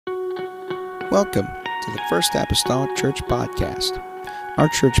Welcome to the First Apostolic Church Podcast. Our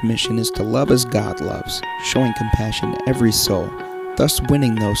church mission is to love as God loves, showing compassion to every soul, thus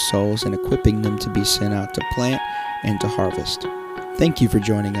winning those souls and equipping them to be sent out to plant and to harvest. Thank you for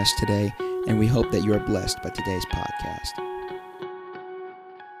joining us today, and we hope that you are blessed by today's podcast.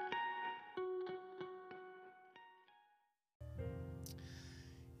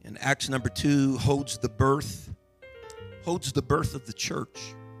 And Acts number 2 holds the birth of the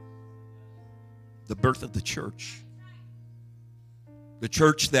church. The birth of the church. The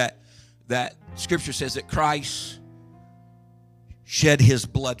church that Scripture says that Christ shed His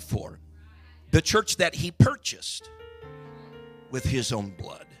blood for. The church that He purchased with His own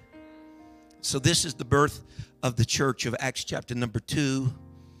blood. So this is the birth of the church of Acts chapter number 2.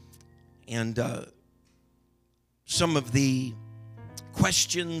 And some of the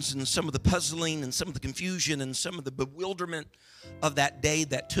questions and some of the puzzling and some of the confusion and some of the bewilderment of that day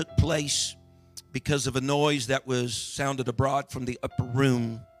that took place because of a noise that was sounded abroad from the upper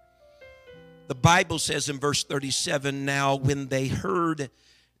room. The Bible says in verse 37, now when they heard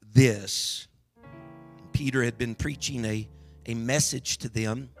this, Peter had been preaching a message to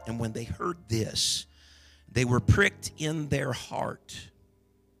them, and when they heard this, they were pricked in their heart.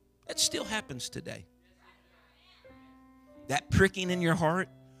 That still happens today. That pricking in your heart,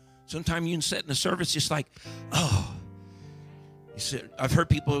 sometimes you can sit in a service just like, oh. You said, I've heard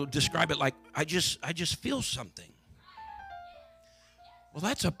people describe it like, I just feel something. Well,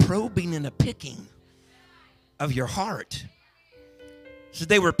 that's a probing and a picking of your heart. So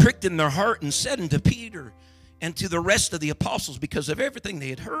they were pricked in their heart and said unto Peter and to the rest of the apostles, because of everything they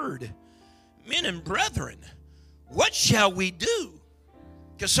had heard, men and brethren, what shall we do?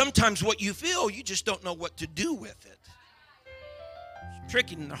 Because sometimes what you feel, you just don't know what to do with it. It's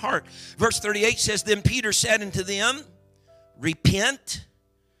pricking in the heart. Verse 38 says, then Peter said unto them, repent,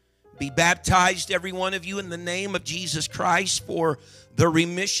 be baptized, every one of you, in the name of Jesus Christ for the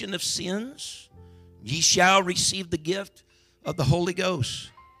remission of sins. Ye shall receive the gift of the Holy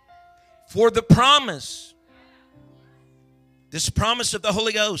Ghost. For the promise, this promise of the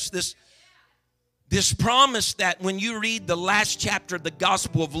Holy Ghost, this promise that when you read the last chapter of the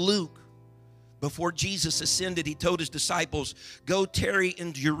Gospel of Luke, before Jesus ascended, He told His disciples, go tarry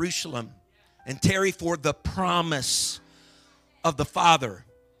in Jerusalem and tarry for the promise of the Father.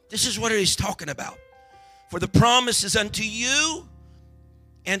 This is what He's talking about. For the promise is unto you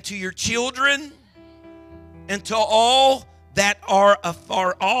and to your children and to all that are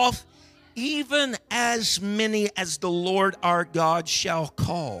afar off, even as many as the Lord our God shall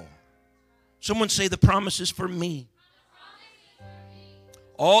call. Someone say, the promise is for me.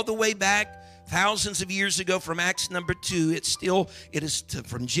 All the way back thousands of years ago from Acts number 2, it is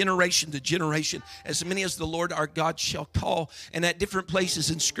from generation to generation, as many as the Lord our God shall call. And at different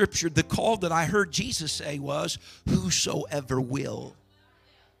places in Scripture, the call that I heard Jesus say was, whosoever will.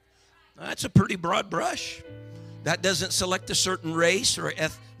 Now, that's a pretty broad brush. That doesn't select a certain race or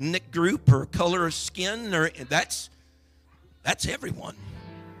ethnic group or color of skin. That's everyone.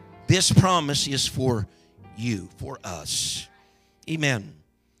 This promise is for you, for us. Amen.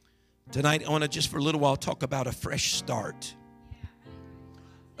 Tonight, I want to just for a little while talk about a fresh start.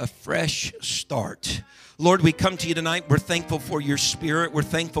 A fresh start. Lord, we come to you tonight. We're thankful for your Spirit. We're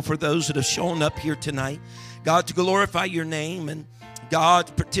thankful for those that have shown up here tonight. God, to glorify your name and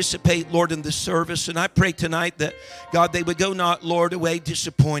God, participate, Lord, in this service. And I pray tonight that, God, they would go not, Lord, away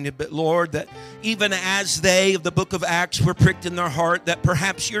disappointed, but, Lord, that even as they of the book of Acts were pricked in their heart, that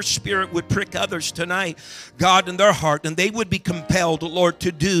perhaps your Spirit would prick others tonight, God, in their heart, and they would be compelled, Lord,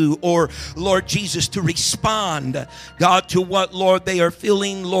 to do, or, Lord Jesus, to respond, God, to what, Lord, they are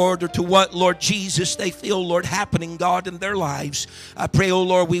feeling, Lord, or to what, Lord Jesus, they feel, Lord, happening, God, in their lives. I pray, oh,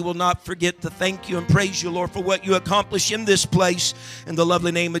 Lord, we will not forget to thank you and praise you, Lord, for what you accomplish in this place. In the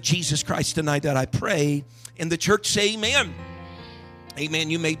lovely name of Jesus Christ tonight that I pray. In the church say amen.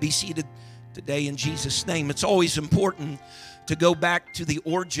 Amen. You may be seated today in Jesus' name. It's always important to go back to the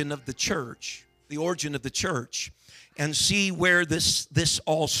origin of the church. The origin of the church. And see where this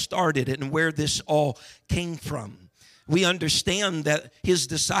all started and where this all came from. We understand that his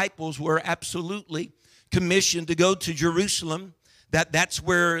disciples were absolutely commissioned to go to Jerusalem. That's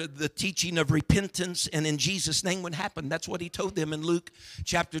where the teaching of repentance and in Jesus' name would happen. That's what he told them in Luke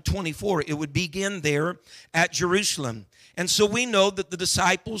chapter 24. It would begin there at Jerusalem. And so we know that the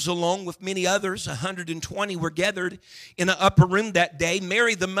disciples, along with many others, 120, were gathered in an upper room that day.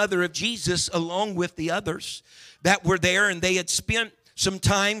 Mary, the mother of Jesus, along with the others that were there, and they had spent some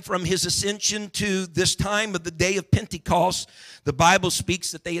time from his ascension to this time of the day of Pentecost. The Bible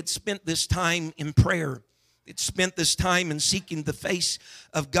speaks that they had spent this time in prayer. It spent this time in seeking the face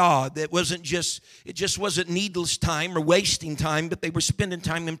of God. It just wasn't needless time or wasting time, but they were spending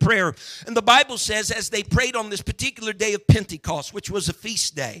time in prayer. And the Bible says as they prayed on this particular day of Pentecost, which was a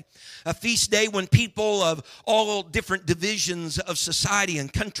feast day when people of all different divisions of society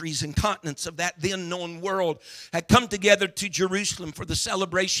and countries and continents of that then known world had come together to Jerusalem for the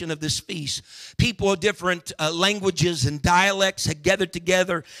celebration of this feast. People of different languages and dialects had gathered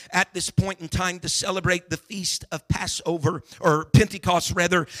together at this point in time to celebrate the feast of Passover, or Pentecost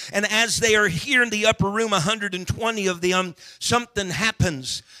rather. And as they are here in the upper room, 120 of them, something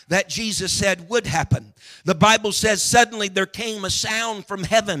happens that Jesus said would happen. The Bible says suddenly there came a sound from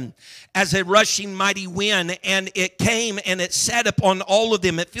heaven as a rushing mighty wind, and it came and it sat upon all of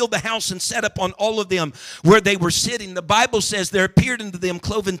them. It filled the house and sat upon all of them where they were sitting. The Bible says there appeared unto them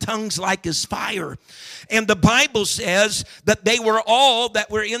cloven tongues like as fire. And the Bible says that they were all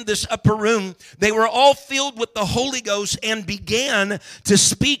that were in this upper room, they were all filled with the Holy Ghost and began to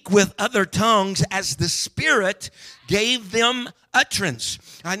speak with other tongues as the Spirit gave them utterance.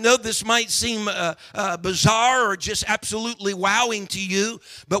 I know this might seem bizarre or just absolutely wowing to you,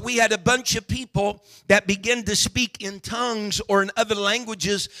 but we had a bunch of people that began to speak in tongues or in other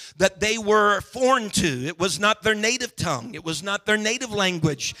languages that they were foreign to. It was not their native tongue. It was not their native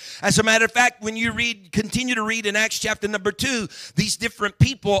language. As a matter of fact, when you continue to read in Acts chapter number 2, these different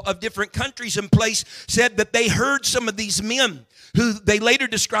people of different countries and place said that they heard some of these men who they later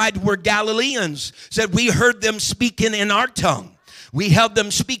described were Galileans, said we heard them speaking in our tongue. We held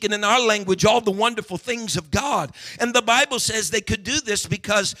them speaking in our language all the wonderful things of God. And the Bible says they could do this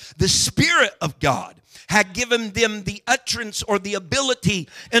because the Spirit of God had given them the utterance or the ability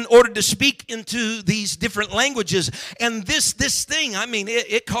in order to speak into these different languages. And this thing, I mean,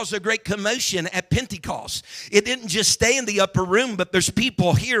 it caused a great commotion at Pentecost. It didn't just stay in the upper room, but there's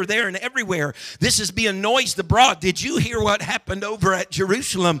people here, there, and everywhere. This is being noised abroad. Did you hear what happened over at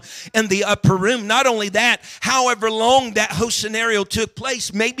Jerusalem in the upper room? Not only that, however long that whole scenario took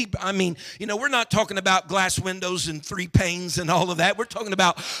place, maybe, I mean, you know, we're not talking about glass windows and 3 panes and all of that. We're talking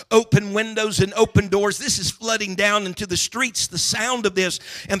about open windows and open doors. This is flooding down into the streets, the sound of this,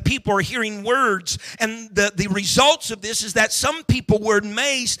 and people are hearing words. And the results of this is that some people were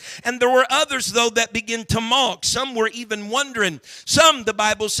amazed, and there were others, though, that began to mock. Some were even wondering. Some, the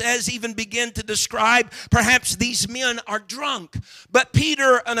Bible says, even began to describe perhaps these men are drunk. But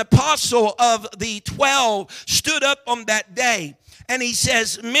Peter, an apostle of the 12, stood up on that day. And he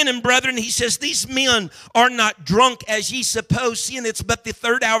says, men and brethren, he says, these men are not drunk as ye suppose, seeing it's but the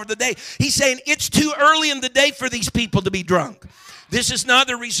 3rd hour of the day. He's saying it's too early in the day for these people to be drunk. This is not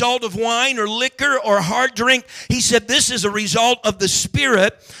the result of wine or liquor or hard drink. He said this is a result of the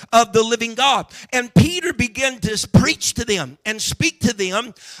Spirit of the living God. And Peter began to preach to them and speak to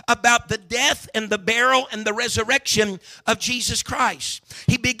them about the death and the burial and the resurrection of Jesus Christ.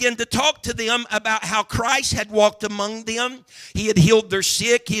 He began to talk to them about how Christ had walked among them. He had healed their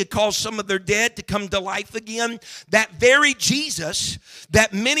sick. He had caused some of their dead to come to life again. That very Jesus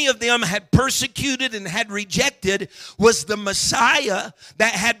that many of them had persecuted and had rejected was the Messiah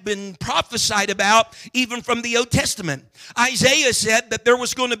that had been prophesied about even from the Old Testament. Isaiah said that there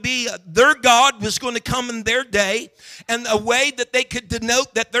was going to be, their God was going to come in their day, and a way that they could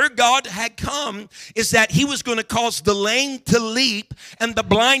denote that their God had come is that he was going to cause the lame to leap and the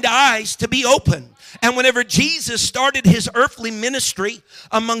blind eyes to be open. And whenever Jesus started his earthly ministry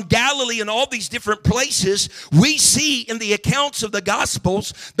among Galilee and all these different places, we see in the accounts of the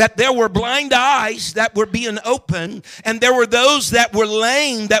Gospels that there were blind eyes that were being opened, and there were those that were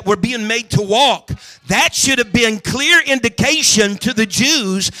lame that were being made to walk. That should have been clear indication to the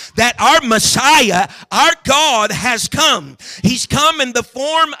Jews that our Messiah, our God, has come. He's come in the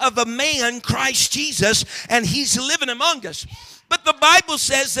form of a man, Christ Jesus, and he's living among us. But the Bible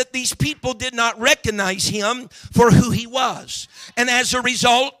says that these people did not recognize him for who he was. And as a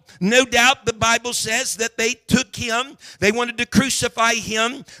result, no doubt the Bible says that they took him. They wanted to crucify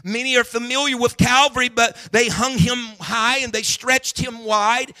him. Many are familiar with Calvary, but they hung him high and they stretched him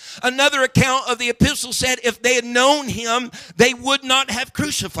wide. Another account of the epistle said if they had known him, they would not have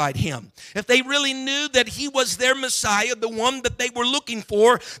crucified him. If they really knew that he was their Messiah, the one that they were looking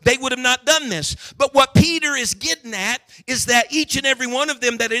for, they would have not done this. But what Peter is getting at is that each and every one of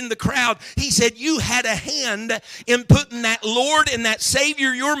them that are in the crowd, he said, you had a hand in putting that Lord and that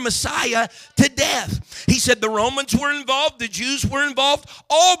Savior, your Messiah, to death. He said the Romans were involved, the Jews were involved,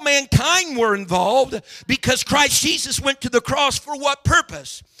 all mankind were involved, because Christ Jesus went to the cross for what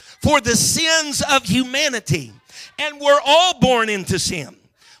purpose? For the sins of humanity. And we're all born into sin.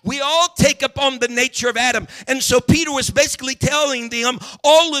 We all take upon the nature of Adam. And so Peter was basically telling them,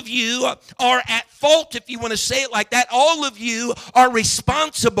 all of you are at fault, if you want to say it like that. All of you are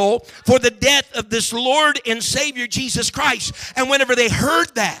responsible for the death of this Lord and Savior, Jesus Christ. And whenever they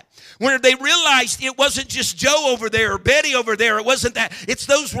heard that, when they realized it wasn't just Joe over there or Betty over there, it wasn't that, it's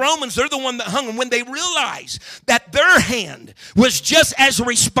those Romans, they're the one that hung them. When they realized that their hand was just as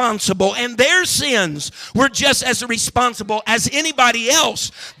responsible and their sins were just as responsible as anybody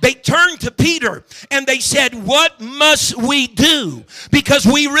else, they turned to Peter and they said, what must we do? Because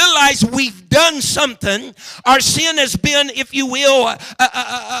we realize we've done something. Our sin has been, if you will,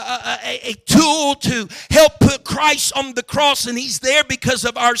 a tool to help put Christ on the cross, and he's there because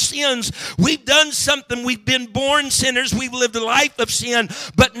of our sins. We've done something. We've been born sinners. We've lived a life of sin.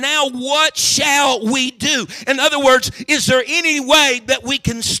 But now what shall we do? In other words, is there any way that we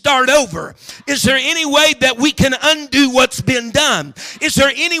can start over? Is there any way that we can undo what's been done? Is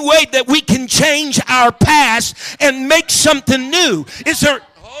there any way that we can change our past and make something new? Is there...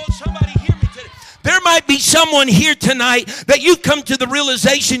 Oh, somebody hear me today. There might be someone here tonight that you've come to the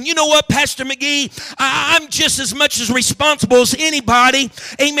realization, you know what, Pastor McGee, I'm just as much as responsible as anybody,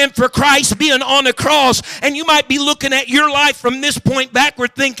 amen, for Christ being on the cross. And you might be looking at your life from this point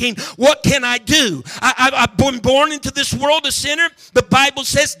backward thinking, what can I do? I've been born into this world a sinner. The Bible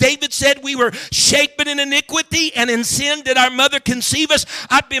says, David said, we were shapen in iniquity, and in sin did our mother conceive us.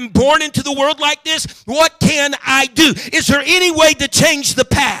 I've been born into the world like this. What can I do? Is there any way to change the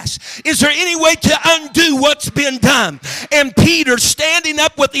past? Is there any way to undo what's been done? And Peter, standing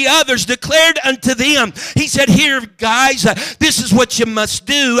up with the others, declared unto them, he said, here, guys, this is what you must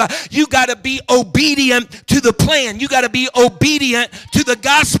do. You got to be obedient to the plan. You got to be obedient to the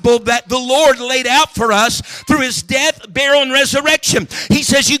gospel that the Lord laid out for us through his death, burial, and resurrection. He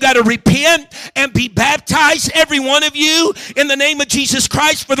says you got to repent and be baptized, every one of you, in the name of Jesus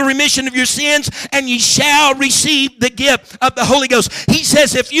Christ for the remission of your sins, and ye shall receive the gift of the Holy Ghost. He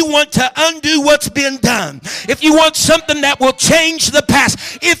says if you want to undo what's been done, if you want something that will change the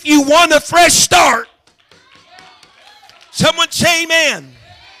past, if you want a fresh start, someone say amen.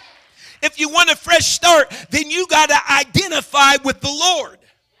 If you want a fresh start, then you got to identify with the Lord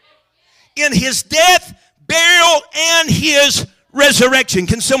in his death, burial, and his resurrection.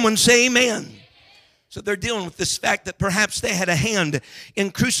 Can someone say amen? So they're dealing with this fact that perhaps they had a hand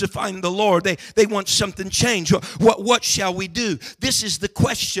in crucifying the Lord. They want something changed. What shall we do? This is the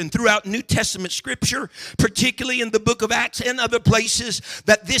question throughout New Testament Scripture, particularly in the book of Acts and other places,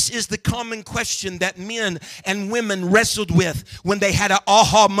 that this is the common question that men and women wrestled with when they had an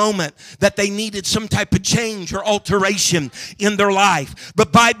aha moment that they needed some type of change or alteration in their life. The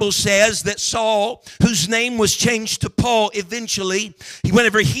Bible says that Saul, whose name was changed to Paul eventually,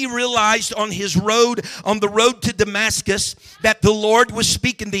 whenever he realized on the road to Damascus that the Lord was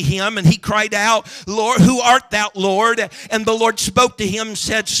speaking to him, and he cried out, Lord, who art thou, Lord? And the Lord spoke to him and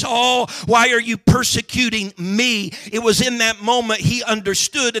said, Saul, why are you persecuting me? It was in that moment he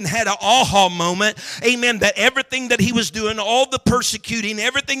understood and had an aha moment, amen, that everything that he was doing, all the persecuting,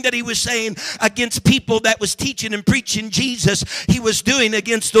 everything that he was saying against people that was teaching and preaching Jesus, he was doing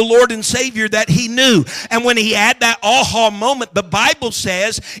against the Lord and Savior that he knew. And when he had that aha moment, the Bible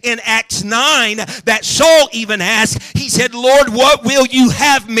says in Acts 9 that Saul even asked, he said, Lord, what will you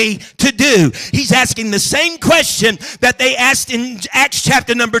have me to do? He's asking the same question that they asked in Acts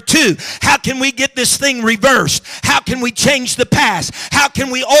chapter number 2. How can we get this thing reversed? How can we change the past? How can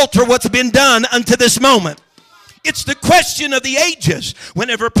we alter what's been done unto this moment? It's the question of the ages.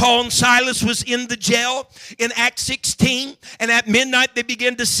 Whenever Paul and Silas was in the jail in Acts 16, and at midnight they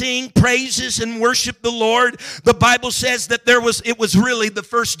began to sing praises and worship the Lord, the Bible says that it was really the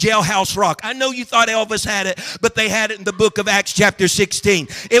first jailhouse rock. I know you thought Elvis had it, but they had it in the book of Acts chapter 16.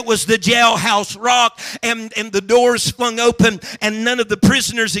 It was the jailhouse rock, and the doors flung open, and none of the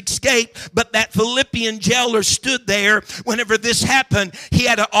prisoners escaped, but that Philippian jailer stood there. Whenever this happened, he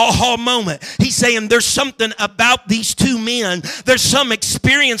had an aha moment. He's saying there's something about these two men, there's some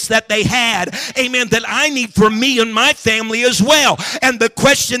experience that they had, amen, that I need for me and my family as well. And the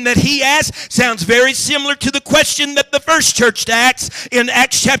question that he asked sounds very similar to the question that the first church asked in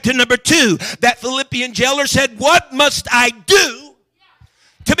Acts chapter number 2. That Philippian jailer said, what must I do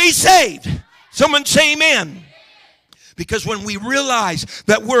to be saved? Someone say amen. Because when we realize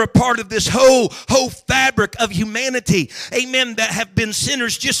that we're a part of this whole fabric of humanity, amen, that have been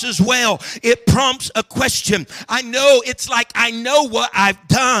sinners just as well, it prompts a question. I know, it's like I know what I've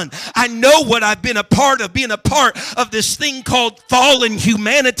done. I know what I've been a part of, being a part of this thing called fallen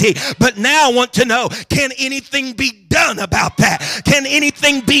humanity. But now I want to know, can anything be done about that? Can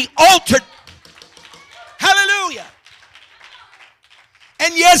anything be altered? Hallelujah.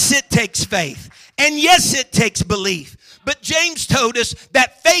 And yes, it takes faith. And yes, it takes belief. But James told us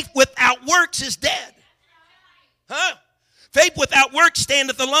that faith without works is dead. Huh? Faith without works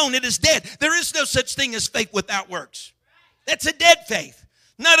standeth alone. It is dead. There is no such thing as faith without works. That's a dead faith,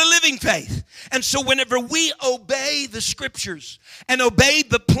 not a living faith. And so whenever we obey the scriptures and obey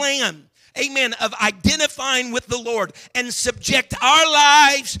the plan, amen, of identifying with the Lord and subject our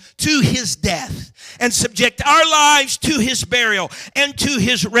lives to his death and subject our lives to his burial and to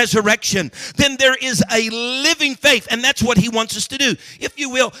his resurrection, then there is a living faith, and that's what he wants us to do. If you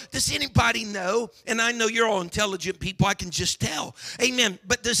will, does anybody know, and I know you're all intelligent people, I can just tell, amen,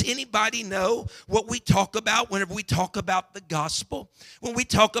 but does anybody know what we talk about whenever we talk about the gospel? When we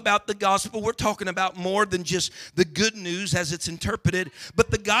talk about the gospel, we're talking about more than just the good news as it's interpreted, but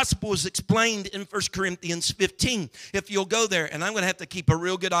the gospel is explained in 1 Corinthians 15. If you'll go there, and I'm going to have to keep a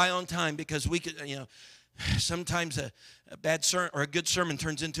real good eye on time because we could, sometimes a bad sermon or a good sermon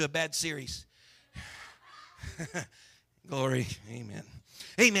turns into a bad series. Glory, amen.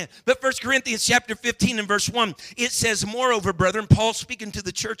 Amen. But 1 Corinthians chapter 15 and verse 1, it says, moreover, brethren, Paul speaking to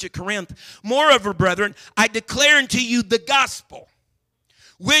the church at Corinth, moreover, brethren, I declare unto you the gospel,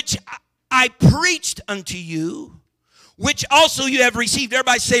 which I preached unto you, which also you have received.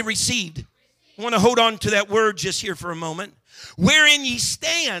 Everybody say received. I want to hold on to that word just here for a moment. Wherein ye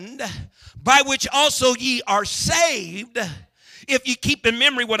stand, by which also ye are saved, if ye keep in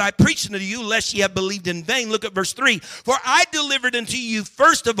memory what I preached unto you, lest ye have believed in vain. Look at verse 3. For I delivered unto you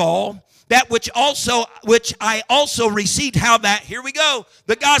first of all that which I also received. How that, here we go,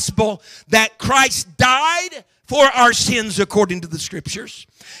 the gospel, that Christ died for our sins according to the scriptures,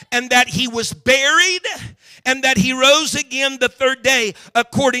 and that he was buried, and that he rose again the third day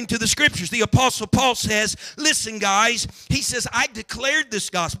according to the scriptures. The apostle Paul says, listen guys, he says, I declared this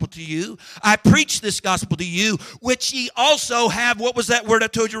gospel to you, I preached this gospel to you, which ye also have, what was that word I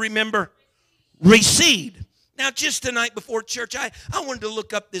told you, remember? Received. Now, just tonight before church, I wanted to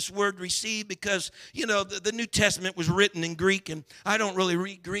look up this word receive because, the New Testament was written in Greek, and I don't really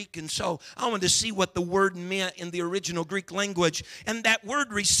read Greek, and so I wanted to see what the word meant in the original Greek language. And that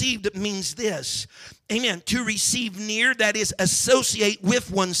word received means this, amen, to receive near, that is, associate with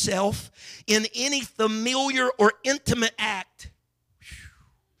oneself in any familiar or intimate act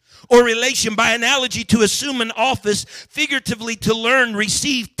or relation, by analogy to assume an office, figuratively to learn,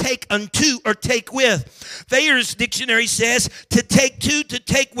 receive, take unto, or take with. Thayer's dictionary says to take to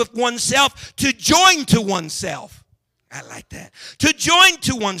take with oneself, to join to oneself. I like that. To join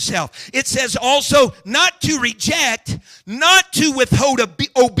to oneself. It says also not to reject, not to withhold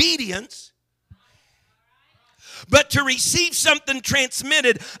obedience, but to receive something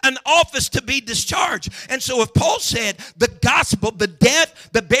transmitted, an office to be discharged. And so if Paul said the gospel, the death,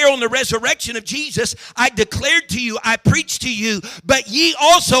 the burial, and the resurrection of Jesus, I declared to you, I preached to you, but ye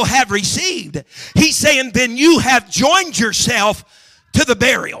also have received. He's saying then you have joined yourself to the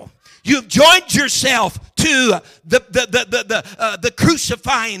burial. You've joined yourself to the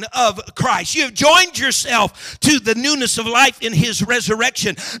crucifying of Christ. You've joined yourself to the newness of life in his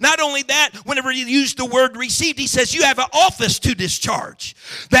resurrection. Not only that, whenever you use the word received, he says you have an office to discharge.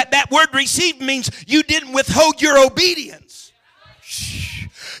 That word received means you didn't withhold your obedience.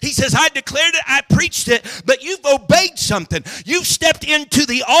 He says, I declared it, I preached it, but you've obeyed something. You've stepped into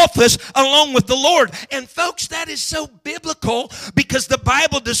the office along with the Lord. And folks, that is so biblical because the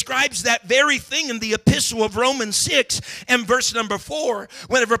Bible describes that very thing in the epistle of Romans 6 and verse number 4.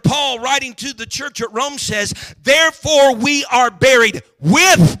 Whenever Paul, writing to the church at Rome, says, therefore we are buried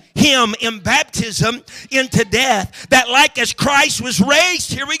with him in baptism into death, that like as Christ was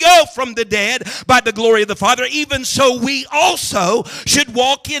raised, here we go, from the dead by the glory of the Father, even so we also should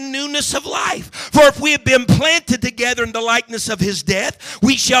walk in newness of life. For if we have been planted together in the likeness of his death,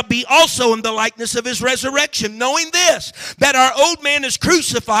 we shall be also in the likeness of his resurrection, knowing this, that our old man is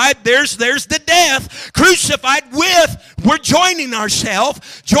crucified. There's the death, crucified with, we're joining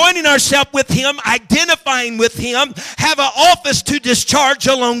ourselves with him, identifying with him, have an office to discharge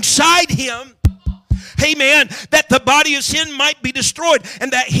alongside him. Amen. That the body of sin might be destroyed,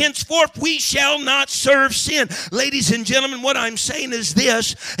 and that henceforth we shall not serve sin. Ladies and gentlemen, what I'm saying is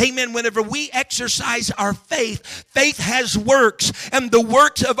this. Amen. Whenever we exercise our faith, faith has works, and the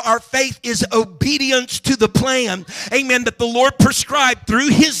works of our faith is obedience to the plan. Amen. That the Lord prescribed through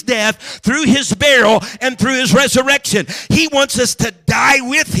his death, through his burial, and through his resurrection. He wants us to die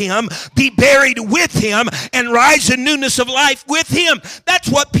with him, be buried with him, and rise in newness of life with him. That's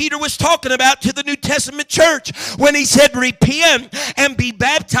what Peter was talking about to the New Testament church when he said, repent and be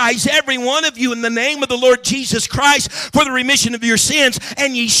baptized, every one of you, in the name of the Lord Jesus Christ for the remission of your sins,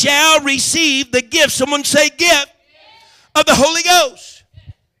 and ye shall receive the gift. Someone say gift of the Holy Ghost.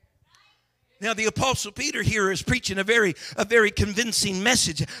 Now, the Apostle Peter here is preaching a very convincing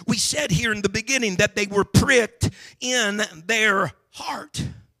message. We said here in the beginning that they were pricked in their heart.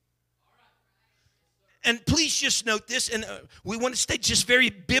 And please just note this, and we want to stay just very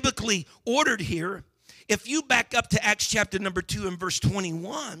biblically ordered here. If you back up to Acts chapter number 2 and verse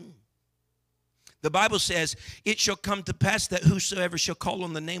 21, the Bible says, it shall come to pass that whosoever shall call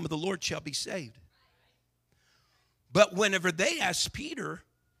on the name of the Lord shall be saved. But whenever they asked Peter,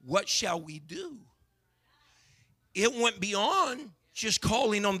 what shall we do? It went beyond just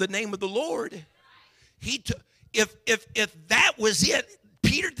calling on the name of the Lord. If that was it,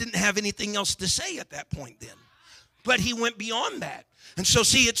 Peter didn't have anything else to say at that point then. But he went beyond that. And so,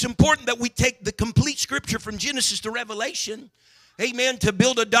 see, it's important that we take the complete scripture from Genesis to Revelation, amen, to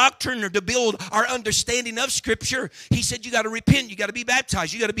build a doctrine or to build our understanding of Scripture. He said you got to repent, you got to be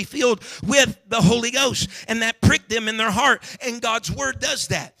baptized, you got to be filled with the Holy Ghost. And that pricked them in their heart, and God's Word does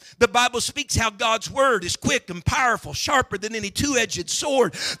that. The Bible speaks how God's Word is quick and powerful, sharper than any two-edged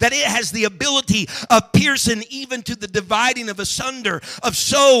sword, that it has the ability of piercing even to the dividing of asunder of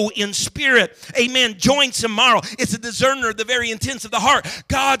soul in spirit, amen, joints and marrow. It's a discerner of the very intents of the heart.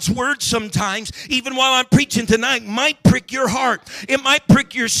 God's Word sometimes, even while I'm preaching tonight, might prick your heart. It might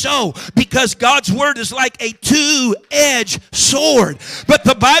prick your soul, because God's Word is like a two-edged sword. But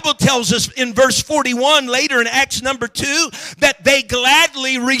the Bible tells us in verse 41 later in Acts number 2 that they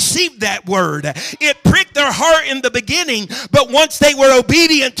gladly received that Word. It pricked their heart in the beginning, but once they were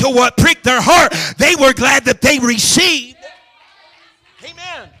obedient to what pricked their heart, they were glad that they received,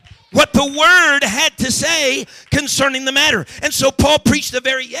 amen, what the Word had to say concerning the matter. And so Paul preached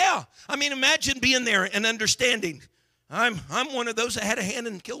imagine being there and understanding, I'm one of those that had a hand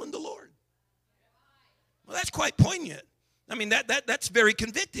in killing the Lord. Well, that's quite poignant. I mean, that's very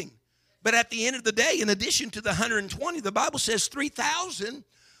convicting. But at the end of the day, in addition to the 120, the Bible says 3,000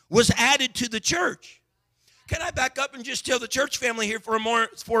 was added to the church. Can I back up and just tell the church family here for a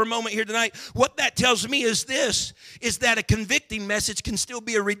moment here tonight? What that tells me is this, is that a convicting message can still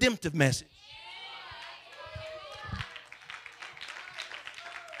be a redemptive message.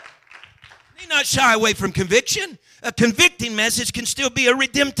 Need not shy away from conviction. A convicting message can still be a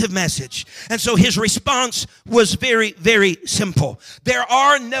redemptive message. And so his response was very, very simple. There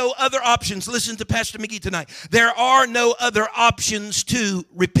are no other options. Listen to Pastor McGee tonight. There are no other options to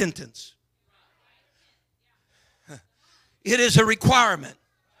repentance. It is a requirement.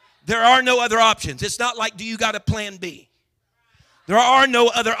 There are no other options. It's not like, do you got a plan B? There are no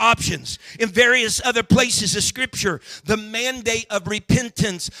other options. In various other places of Scripture, the mandate of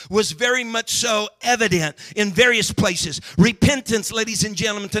repentance was very much so evident in various places. Repentance, ladies and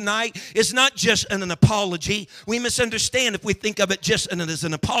gentlemen, tonight is not just an apology. We misunderstand if we think of it just as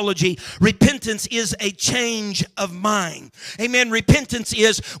an apology. Repentance is a change of mind. Amen. Repentance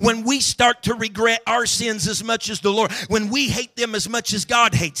is when we start to regret our sins as much as the Lord, when we hate them as much as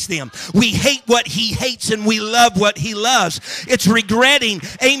God hates them. We hate what He hates and we love what He loves. It's regretting,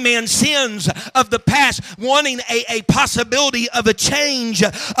 amen, sins of the past, wanting a possibility of a change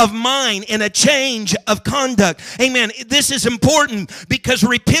of mind and a change of conduct. Amen. This is important because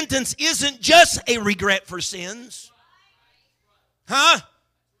repentance isn't just a regret for sins.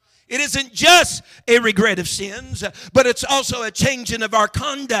 It isn't just a regret of sins, but it's also a changing of our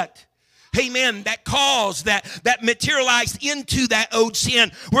conduct. Amen. That caused, that materialized into that old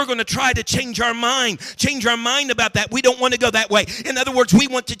sin. We're going to try to change our mind about that. We don't want to go that way. In other words, we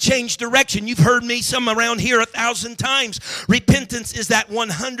want to change direction. You've heard me some around here 1,000 times. Repentance is that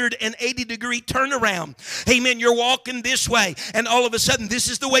 180-degree turnaround. Amen. You're walking this way, and all of a sudden, this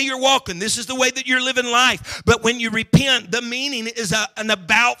is the way you're walking. This is the way that you're living life. But when you repent, the meaning is an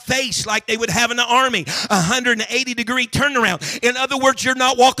about face, like they would have in the army. 180-degree turnaround. In other words, you're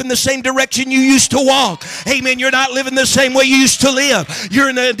not walking the same direction you used to walk. Amen. You're not living the same way you used to live. You're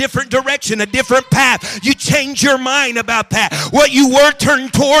in a different direction, a different path. You change your mind about that. What you were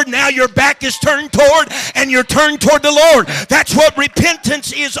turned toward, now your back is turned toward, and you're turned toward the Lord. That's what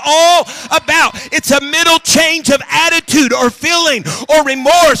repentance is all about. It's a middle change of attitude or feeling or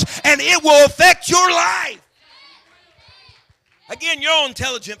remorse, and it will affect your life. Again, you're all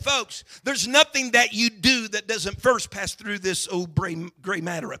intelligent folks. There's nothing that you do that doesn't first pass through this old gray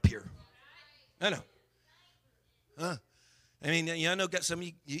matter up here. I know. I mean, I know got some of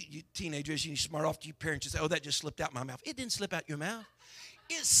you teenagers, you smart off to your parents and say, oh, that just slipped out my mouth. It didn't slip out your mouth.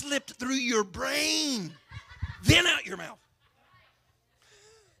 It slipped through your brain, then out your mouth.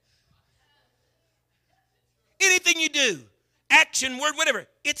 Anything you do, action, word, whatever,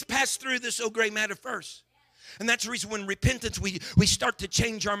 it's passed through this old gray matter first. And that's the reason when repentance, we start to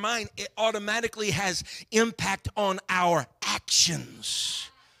change our mind, it automatically has impact on our actions.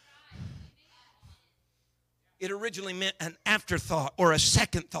 It originally meant an afterthought or a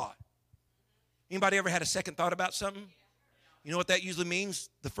second thought. Anybody ever had a second thought about something? You know what that usually means?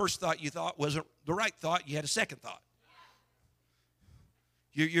 The first thought you thought wasn't the right thought. You had a second thought.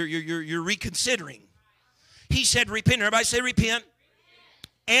 You're reconsidering. He said repent. Everybody say repent.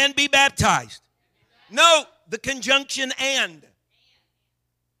 And be baptized. No, the conjunction and.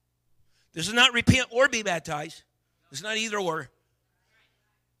 This is not repent or be baptized. This is not either or.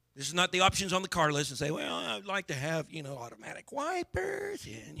 This is not the options on the car list and say, well, I'd like to have, automatic wipers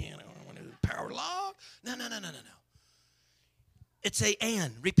and, I want to do power lock. No. It's a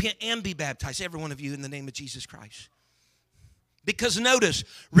and. Repent and be baptized, every one of you, in the name of Jesus Christ. Because notice,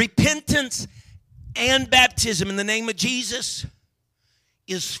 repentance and baptism in the name of Jesus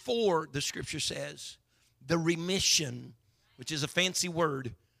is for, the scripture says, the remission, which is a fancy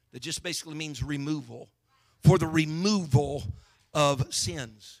word that just basically means removal, for the removal of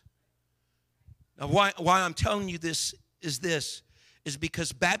sins. Now, why I'm telling you this is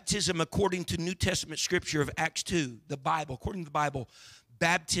because baptism, according to New Testament scripture of Acts 2, the Bible, according to the Bible,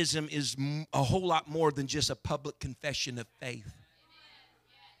 baptism is a whole lot more than just a public confession of faith.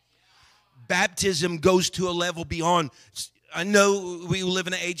 Baptism goes to a level beyond. I know we live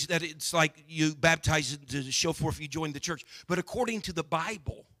in an age that it's like you baptize to show forth you joined the church. But according to the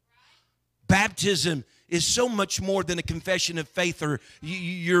Bible, baptism is so much more than a confession of faith or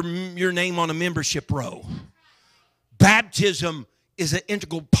your name on a membership roll. Baptism is an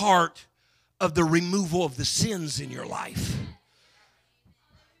integral part of the removal of the sins in your life.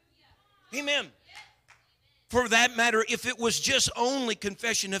 Amen. For that matter, if it was just only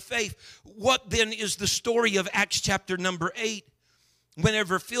confession of faith, what then is the story of Acts chapter number 8?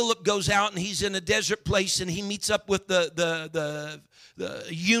 Whenever Philip goes out and he's in a desert place and he meets up with the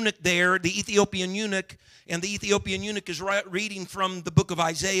eunuch there, the Ethiopian eunuch, and the Ethiopian eunuch is reading from the book of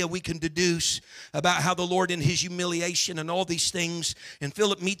Isaiah, we can deduce about how the Lord in his humiliation and all these things. And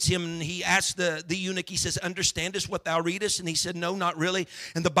Philip meets him and he asks the eunuch, he says, understandest what thou readest? And he said, no, not really.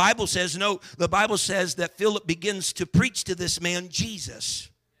 And the Bible says, no, the Bible says that Philip begins to preach to this man, Jesus.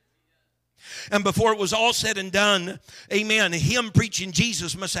 And before it was all said and done, amen, him preaching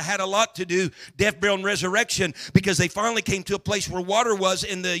Jesus must have had a lot to do, death, burial, and resurrection, because they finally came to a place where water was,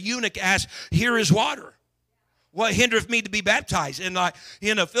 and the eunuch asked, here is water. What hindereth me to be baptized? And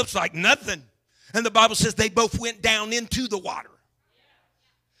Philip's like, nothing. And the Bible says they both went down into the water.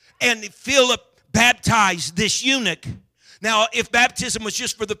 And Philip baptized this eunuch. Now, if baptism was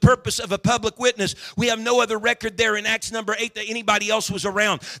just for the purpose of a public witness, we have no other record there in Acts number 8 that anybody else was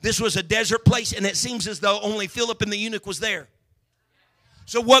around. This was a desert place, and it seems as though only Philip and the eunuch was there.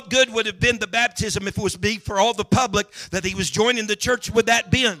 So what good would have been the baptism if it was be for all the public that he was joining the church? Would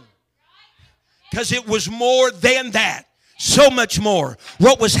that been? Because it was more than that. So much more.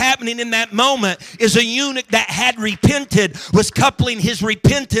 What was happening in that moment is a eunuch that had repented was coupling his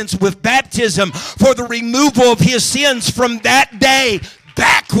repentance with baptism for the removal of his sins from that day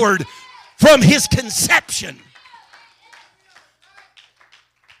backward from his conception.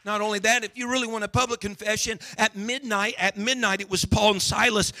 Not only that, if you really want a public confession, at midnight it was Paul and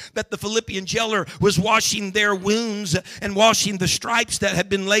Silas that the Philippian jailer was washing their wounds and washing the stripes that had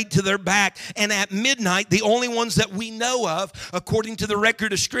been laid to their back. And at midnight, the only ones that we know of, according to the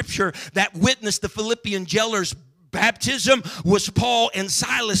record of Scripture, that witnessed the Philippian jailer's baptism was Paul and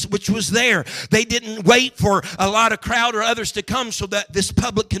Silas, which was there. They didn't wait for a lot of crowd or others to come so that this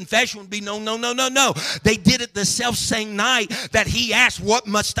public confession would be no. They did it the self-same night that he asked, what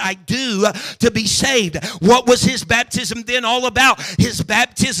must I do to be saved? What was his baptism then all about? His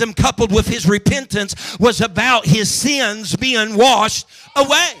baptism coupled with his repentance was about his sins being washed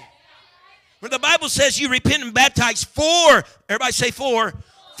away. When the Bible says you repent and baptize for, everybody say for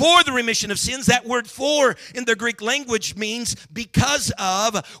the remission of sins. That word for in the Greek language means because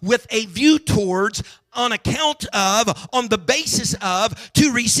of, with a view towards, on account of, on the basis of,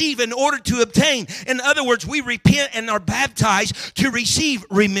 to receive, in order to obtain. In other words, we repent and are baptized to receive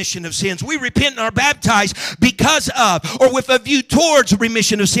remission of sins. We repent and are baptized because of, or with a view towards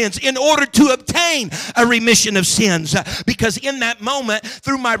remission of sins, in order to obtain a remission of sins. Because in that moment,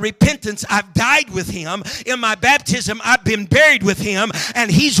 through my repentance, I've died with him. In my baptism, I've been buried with him, and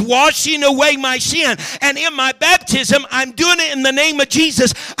he's washing away my sin. And in my baptism, I'm doing it in the name of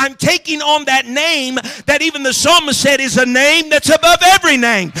Jesus. I'm taking on that name that even the psalmist said is a name that's above every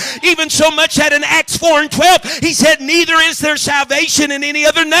name. Even so much that in Acts 4:12, he said, neither is there salvation in any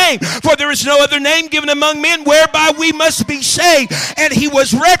other name, for there is no other name given among men whereby we must be saved. And he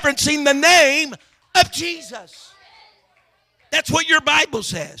was referencing the name of Jesus. That's what your Bible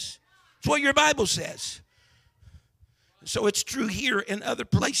says. That's what your Bible says. So it's true here in other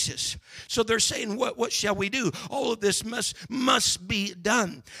places. So they're saying, what shall we do? All of this must be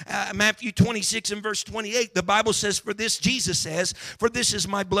done. Matthew 26 and verse 28, the Bible says, for this, Jesus says, for this is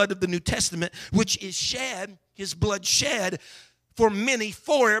my blood of the New Testament, which is shed, his blood shed for many,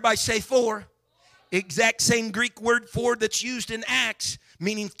 for, everybody say for. Exact same Greek word for that's used in Acts,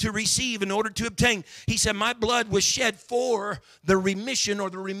 meaning to receive in order to obtain. He said, my blood was shed for the remission or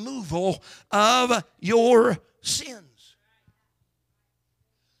the removal of your sins.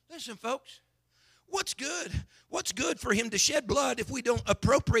 Listen, folks, what's good? What's good for him to shed blood if we don't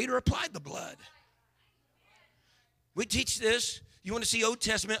appropriate or apply the blood? We teach this. You want to see Old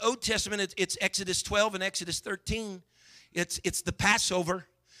Testament? Old Testament, it's Exodus 12 and Exodus 13. It's the Passover.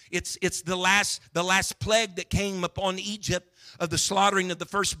 It's the last plague that came upon Egypt of the slaughtering of the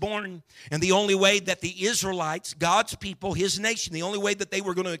firstborn. And the only way that the Israelites, God's people, his nation, the only way that they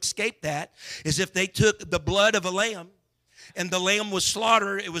were going to escape that is if they took the blood of a lamb. And the lamb was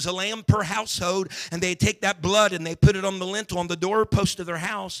slaughtered. It was a lamb per household. And they'd take that blood and they put it on the lintel, on the doorpost of their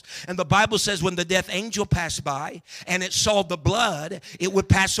house. And the Bible says when the death angel passed by and it saw the blood, it would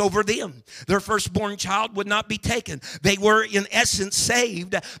pass over them. Their firstborn child would not be taken. They were, in essence,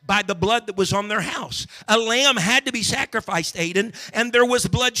 saved by the blood that was on their house. A lamb had to be sacrificed, Aiden, and there was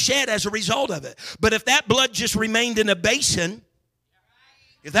blood shed as a result of it. But if that blood just remained in a basin,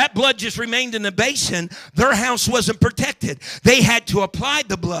 their house wasn't protected. They had to apply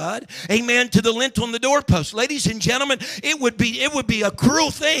the blood, amen, to the lintel and the doorpost. Ladies and gentlemen, it would be a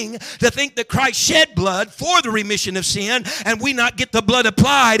cruel thing to think that Christ shed blood for the remission of sin and we not get the blood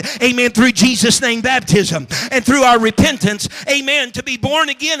applied, amen, through Jesus' name baptism and through our repentance, amen, to be born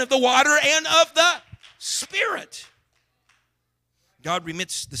again of the water and of the Spirit. God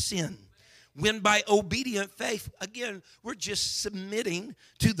remits the sin. When by obedient faith, again, we're just submitting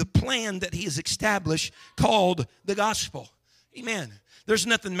to the plan that he has established called the gospel. Amen. There's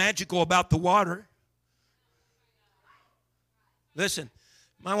nothing magical about the water. Listen,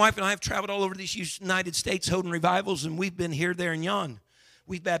 my wife and I have traveled all over these United States holding revivals, and we've been here, there, and yon.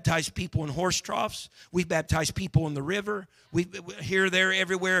 We've baptized people in horse troughs. We've baptized people in the river. We've here, there,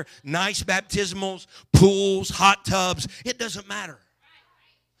 everywhere. Nice baptismals, pools, hot tubs. It doesn't matter.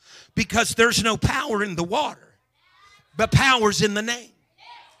 Because there's no power in the water, but power's in the name.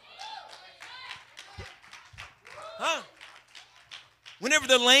 Huh? Whenever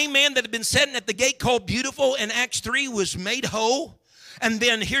the lame man that had been sitting at the gate called Beautiful in Acts 3 was made whole, and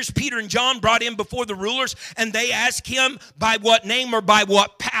then here's Peter and John brought him before the rulers, and they asked him by what name or by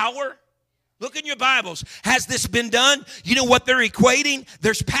what power? Look in your Bibles. Has this been done? You know what they're equating?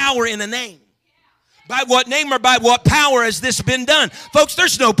 There's power in a name. By what name or by what power has this been done? Folks,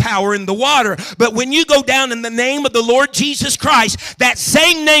 there's no power in the water. But when you go down in the name of the Lord Jesus Christ, that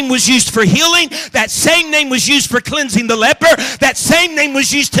same name was used for healing. That same name was used for cleansing the leper. That same name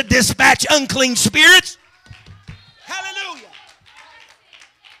was used to dispatch unclean spirits. Hallelujah.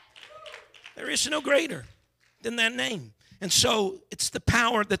 There is no greater than that name. And so it's the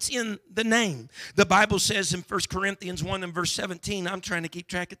power that's in the name. The Bible says in 1 Corinthians 1 and verse 17, I'm trying to keep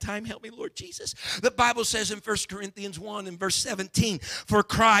track of time. Help me, Lord Jesus. The Bible says in 1 Corinthians 1 and verse 17, for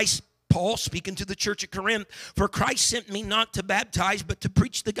Christ, Paul speaking to the church at Corinth, for Christ sent me not to baptize, but to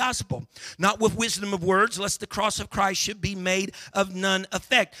preach the gospel, not with wisdom of words, lest the cross of Christ should be made of none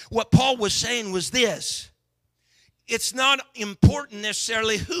effect. What Paul was saying was this: it's not important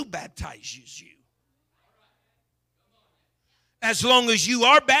necessarily who baptizes you. As long as you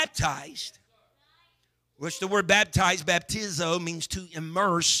are baptized, which the word baptize, baptizo, means to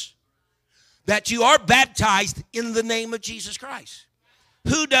immerse, that you are baptized in the name of Jesus Christ.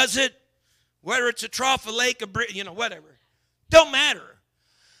 Who does it? Whether it's a trough, a lake, whatever. Don't matter.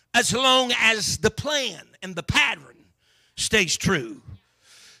 As long as the plan and the pattern stays true.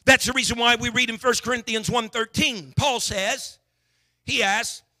 That's the reason why we read in 1 Corinthians 1:13. Paul says, he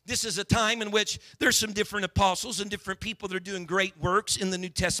asks, this is a time in which there's some different apostles and different people that are doing great works in the New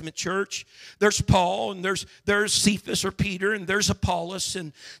Testament church. There's Paul, and there's Cephas or Peter, and there's Apollos,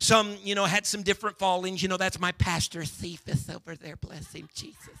 and some, had some different fallings. That's my pastor Cephas over there. Bless him,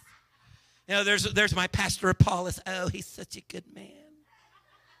 Jesus. There's my pastor Apollos. Oh, he's such a good man.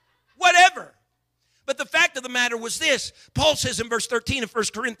 Whatever. But the fact of the matter was this. Paul says in verse 13 of 1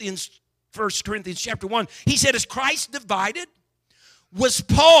 Corinthians chapter 1, he said, is Christ divided? Was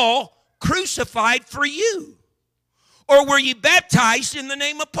Paul crucified for you? Or were you baptized in the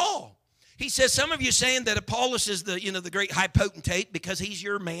name of Paul? He says, some of you saying that Apollos is the great high potentate because he's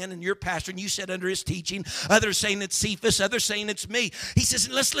your man and your pastor and you sit under his teaching. Others saying it's Cephas, others saying it's me. He says,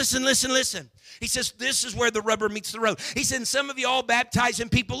 let's listen. He says, this is where the rubber meets the road. He said, some of you all baptizing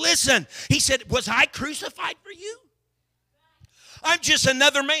people, listen. He said, was I crucified for you? I'm just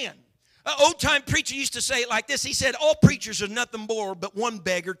another man. An old-time preacher used to say it like this. He said, all preachers are nothing more but one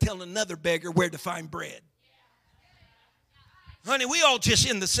beggar telling another beggar where to find bread. Honey, we all just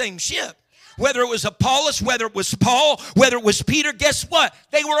in the same ship. Whether it was Apollos, whether it was Paul, whether it was Peter, guess what?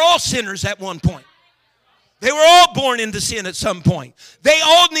 They were all sinners at one point. They were all born into sin at some point. They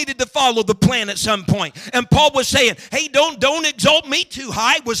all needed to follow the plan at some point. And Paul was saying, hey, don't exalt me too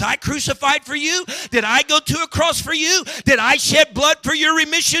high. Was I crucified for you? Did I go to a cross for you? Did I shed blood for your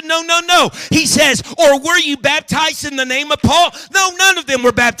remission? No, no, no. He says, or were you baptized in the name of Paul? No, none of them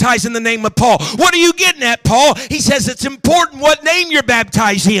were baptized in the name of Paul. What are you getting at, Paul? He says it's important what name you're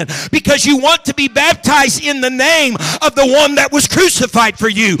baptized in, because you want to be baptized in the name of the one that was crucified for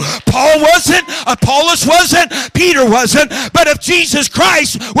you. Paul wasn't. Apollos wasn't. Peter wasn't. But if Jesus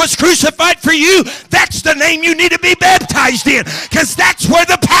Christ was crucified for you, that's the name you need to be baptized in, because that's where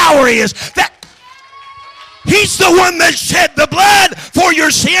the power is. He's the one that shed the blood for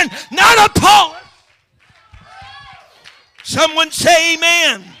your sin, not Apollos. Someone say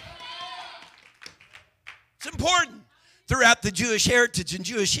amen. It's important. Throughout the Jewish heritage and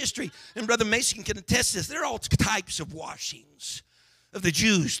Jewish history, and Brother Mason can attest to this, there are all types of washings of the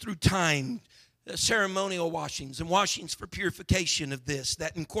Jews through time. Ceremonial washings and washings for purification of this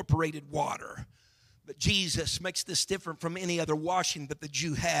that incorporated water. But Jesus makes this different from any other washing that the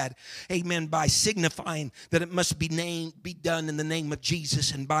Jew had, amen, by signifying that it must be done in the name of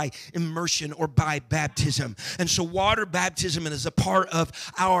Jesus and by immersion or by baptism. And so water baptism is a part of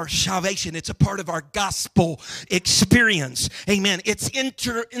our salvation. It's a part of our gospel experience, amen. It's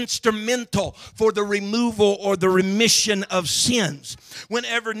instrumental for the removal or the remission of sins.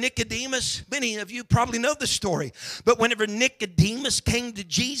 Whenever Nicodemus, many of you probably know the story, but whenever Nicodemus came to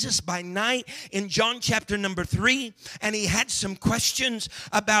Jesus by night in John chapter number 3, and he had some questions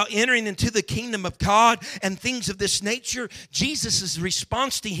about entering into the kingdom of God and things of this nature, Jesus'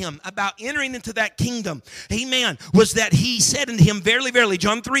 response to him about entering into that kingdom, amen, was that he said unto him, verily, verily,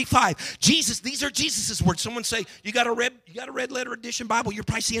 John 3:5, Jesus, these are Jesus' words. Someone say, you got a red letter edition Bible? You're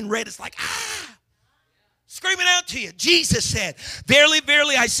probably seeing red. It's like, screaming out to you. Jesus said, verily,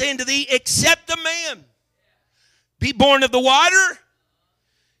 verily, I say unto thee, except a man be born of the water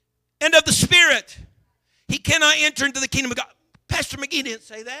and of the Spirit, he cannot enter into the kingdom of God. Pastor McGee didn't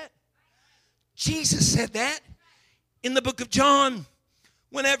say that. Jesus said that in the book of John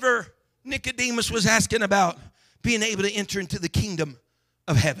whenever Nicodemus was asking about being able to enter into the kingdom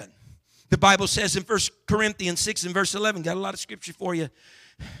of heaven. The Bible says in 1 Corinthians 6 and verse 11, got a lot of scripture for you.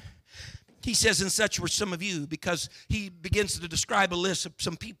 He says, and such were some of you, because he begins to describe a list of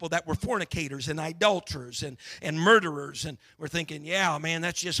some people that were fornicators and idolaters and murderers. And we're thinking, yeah, man,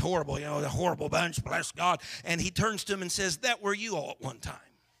 that's just horrible. You know, a horrible bunch, bless God. And he turns to them and says, that were you all at one time.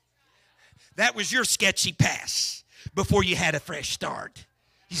 That was your sketchy past before you had a fresh start.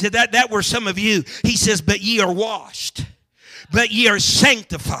 He said, that were some of you. He says, but ye are washed. But ye are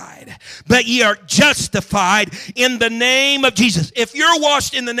sanctified, but ye are justified in the name of Jesus. If you're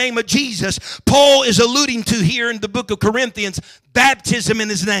washed in the name of Jesus, Paul is alluding to here in the book of Corinthians, baptism in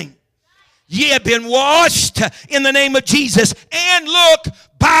his name. Ye have been washed in the name of Jesus, and look,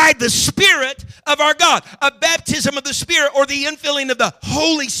 by the Spirit of our God. A baptism of the Spirit, or the infilling of the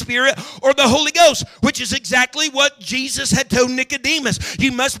Holy Spirit, or the Holy Ghost, which is exactly what Jesus had told Nicodemus.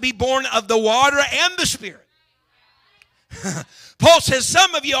 You must be born of the water and the Spirit. Paul says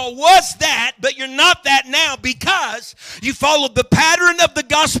some of y'all was that, but you're not that now, because you followed the pattern of the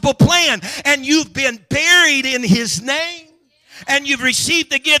gospel plan, and you've been buried in his name, and you've received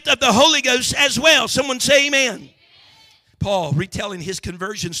the gift of the Holy Ghost as well. Someone say amen. Paul retelling his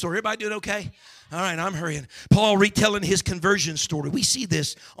conversion story. Everybody doing okay? All right, I'm hurrying. Paul retelling his conversion story. We see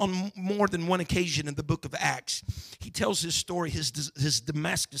this on more than one occasion in the book of Acts. He tells his story, his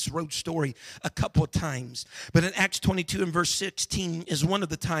Damascus Road story, a couple of times. But in Acts 22 and verse 16 is one of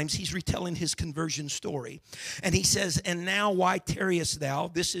the times he's retelling his conversion story. And he says, and now why tarriest thou?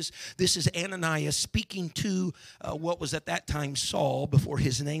 This is Ananias speaking to what was at that time Saul, before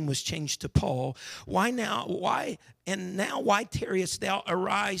his name was changed to Paul. Why now? Why? And now why tarriest thou?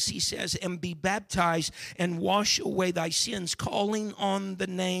 Arise, he says, and be baptized, and wash away thy sins, calling on the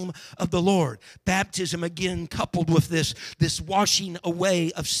name of the Lord. Baptism, again, coupled with this washing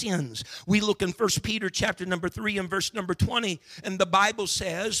away of sins. We look in 1 Peter chapter number 3 and verse number 20, and the Bible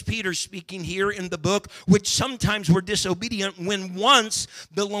says, Peter speaking here in the book, which sometimes were disobedient, when once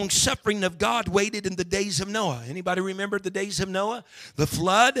the long suffering of God waited in the days of Noah. Anybody remember the days of Noah? The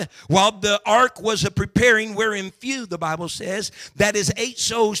flood, while the ark was a preparing, wherein few you, the Bible says, that is 8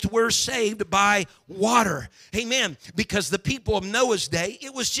 souls were saved by water. Amen. Because the people of Noah's day,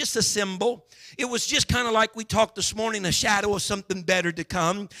 it was just a symbol. It was just kind of like we talked this morning, a shadow of something better to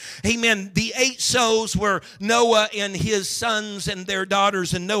come. Amen. The 8 souls were Noah and his sons and their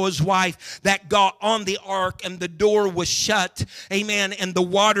daughters and Noah's wife that got on the ark, and the door was shut. Amen. And the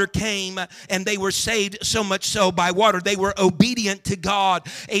water came, and they were saved, so much so by water. They were obedient to God.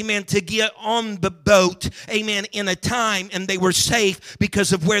 Amen. To get on the boat. Amen. In a time, and they were safe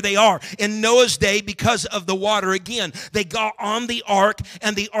because of where they are. In Noah's day, because of the water, again, they got on the ark,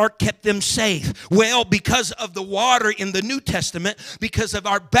 and the ark kept them safe. Well, because of the water in the New Testament, because of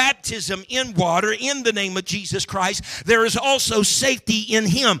our baptism in water in the name of Jesus Christ, there is also safety in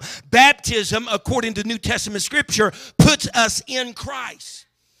Him. Baptism, according to New Testament Scripture, puts us in Christ.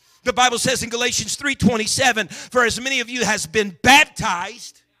 The Bible says in Galatians 3:27, for as many of you has been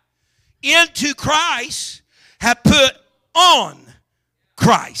baptized into Christ, have put on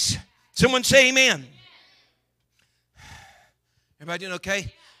Christ. Someone say amen. Everybody doing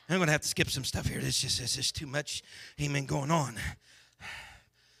okay? I'm going to have to skip some stuff here. It's just too much, amen, going on.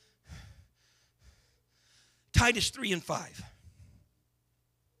 Titus 3:5.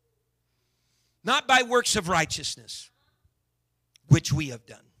 Not by works of righteousness, which we have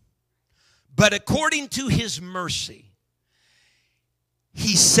done, but according to His mercy,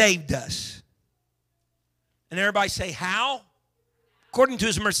 He saved us. And everybody say, how? According to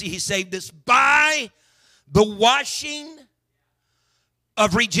His mercy, He saved us by the washing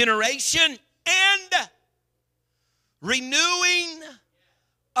of regeneration and renewing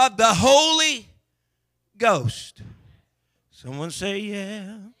of the Holy Ghost. Someone say,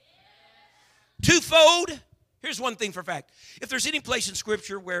 yeah. Twofold. Here's one thing for a fact. If there's any place in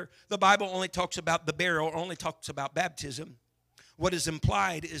Scripture where the Bible only talks about the burial or only talks about baptism, what is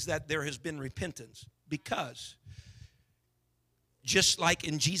implied is that there has been repentance. Because just like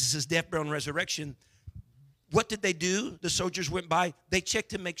in Jesus' death, burial, and resurrection, what did they do? The soldiers went by. They checked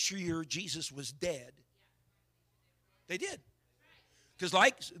to make sure Jesus was dead. They did. Because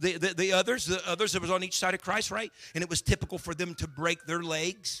like the others that was on each side of Christ, right? And it was typical for them to break their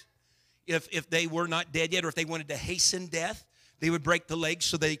legs if they were not dead yet, or if they wanted to hasten death. They would break the legs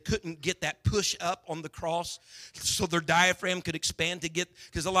so they couldn't get that push up on the cross, so their diaphragm could expand to get,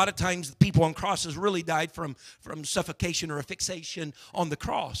 because a lot of times the people on crosses really died from suffocation or a fixation on the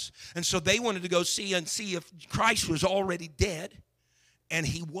cross. And so they wanted to go see if Christ was already dead, and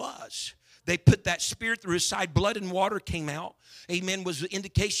He was. They put that spear through His side. Blood and water came out. Amen. Was an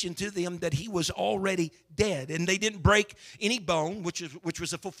indication to them that He was already dead. And they didn't break any bone, which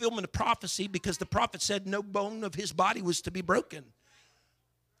was a fulfillment of prophecy, because the prophet said no bone of His body was to be broken.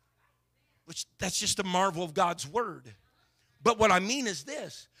 That's just a marvel of God's word. But what I mean is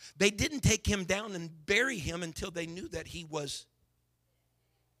this. They didn't take Him down and bury Him until they knew that He was.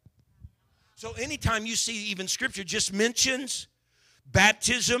 So anytime you see even Scripture just mentions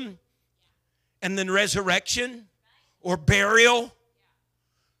baptism and then resurrection or burial,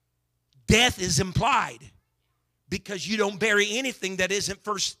 death is implied, because you don't bury anything that isn't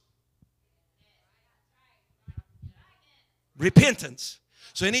first repentance.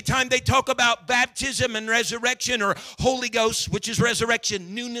 So anytime they talk about baptism and resurrection, or Holy Ghost, which is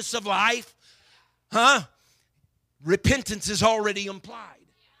resurrection, newness of life, repentance is already implied.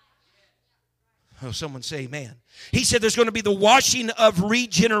 Oh, someone say amen. He said there's going to be the washing of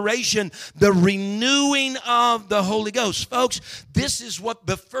regeneration, the renewing of the Holy Ghost. Folks, this is what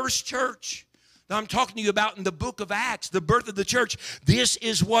the first church that I'm talking to you about in the book of Acts, the birth of the church, this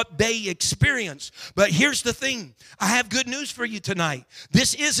is what they experienced. But here's the thing. I have good news for you tonight.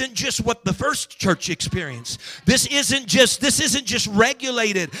 This isn't just what the first church experienced. This isn't just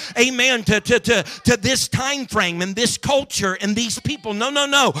regulated, amen, to this time frame and this culture and these people. No, no,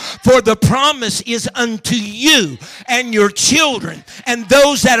 no. For the promise is unto you and your children and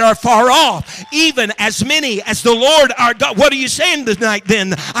those that are far off, even as many as the Lord our God. What are you saying tonight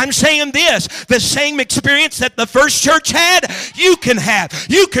then? I'm saying this. The same experience that the first church had, you can have.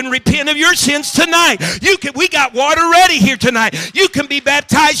 You can repent of your sins tonight. We got water ready here tonight. You can be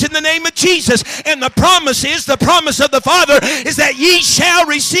baptized in the name of Jesus. And the promise of the Father is that ye shall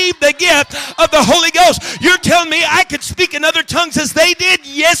receive the gift of the Holy Ghost. You're telling me I could speak in other tongues as they did?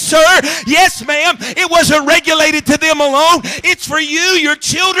 Yes, sir. Yes, ma'am. It wasn't regulated to them alone. It's for you, your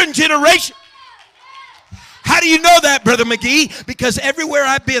children, generation. How do you know that, Brother McGee? Because everywhere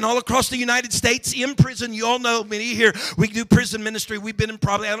I've been, all across the United States, in prison, you all know, many here, we do prison ministry. We've been in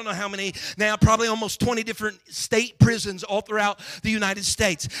probably, I don't know how many now, probably almost 20 different state prisons all throughout the United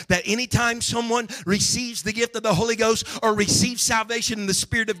States. That anytime someone receives the gift of the Holy Ghost or receives salvation in the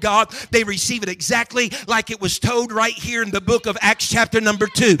Spirit of God, they receive it exactly like it was told right here in the book of Acts chapter number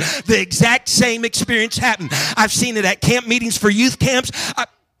 2. The exact same experience happened. I've seen it at camp meetings for youth camps.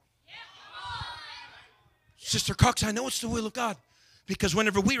 Sister Cox, I know it's the will of God. Because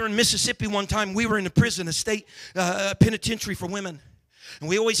whenever we were in Mississippi one time, we were in a prison, a state penitentiary for women. And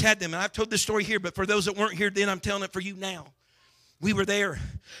we always had them. And I've told this story here, but for those that weren't here then, I'm telling it for you now. We were there,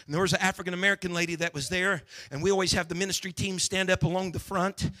 and there was an African-American lady that was there, and we always have the ministry team stand up along the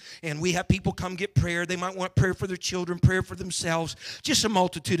front, and we have people come get prayer. They might want prayer for their children, prayer for themselves, just a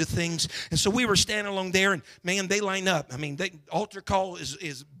multitude of things. And so we were standing along there, and man, they line up. I mean, altar call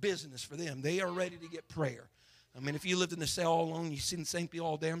is business for them. They are ready to get prayer. I mean, if you lived in the cell all alone, you've seen St. Pete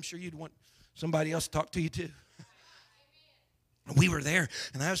all day, I'm sure you'd want somebody else to talk to you too. We were there,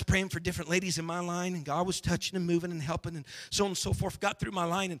 and I was praying for different ladies in my line, and God was touching and moving and helping and so on and so forth. Got through my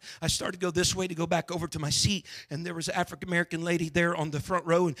line, and I started to go this way to go back over to my seat, and there was an African-American lady there on the front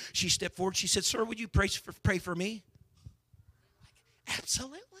row, and she stepped forward. She said, "Sir, would you pray for me?"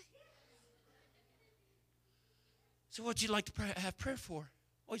 Absolutely. So what'd you like to have prayer for?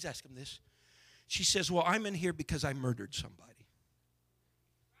 Always ask them this. She says, "Well, I'm in here because I murdered somebody."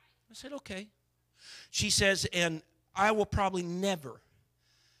 I said, "Okay." She says, "And I will probably never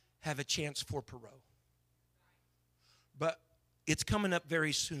have a chance for parole. But it's coming up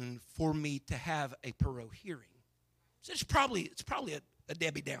very soon for me to have a parole hearing." So it's probably a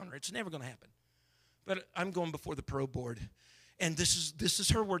Debbie Downer. It's never going to happen. But I'm going before the parole board. And this is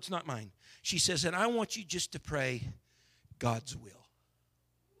her words, not mine. She says, "And I want you just to pray God's will."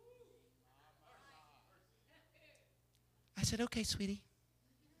 I said, "Okay, sweetie."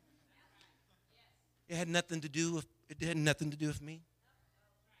 It had nothing to do with me.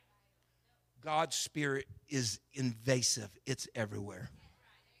 God's Spirit is invasive. It's everywhere.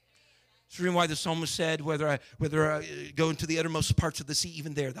 It's the reason why the psalmist said, whether I go into the uttermost parts of the sea,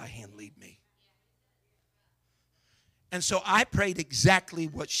 even there thy hand lead me. And so I prayed exactly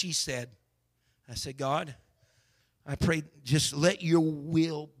what she said. I said, "God, I prayed, just let your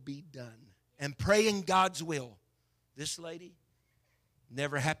will be done." And praying God's will. This lady,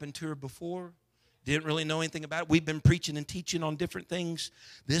 never happened to her before. Didn't really know anything about it. We've been preaching and teaching on different things.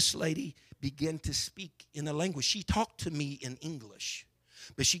 This lady began to speak in a language. She talked to me in English,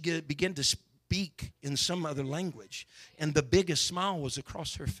 but she began to speak in some other language. And the biggest smile was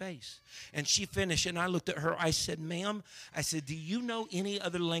across her face. And she finished, and I looked at her. I said, "Ma'am," I said, "do you know any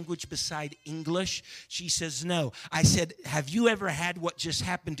other language beside English?" She says, "No." I said, "Have you ever had what just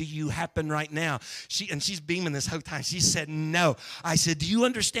happened to you happen right now?" She's beaming this whole time. She said, "No." I said, "Do you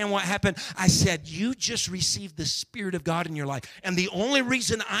understand what happened?" I said, "You just received the Spirit of God in your life. And the only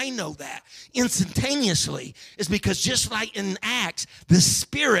reason I know that instantaneously is because just like in Acts, the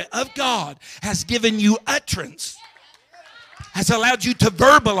Spirit of God has given you utterance, has allowed you to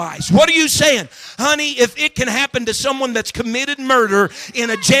verbalize." What are you saying? Honey, if it can happen to someone that's committed murder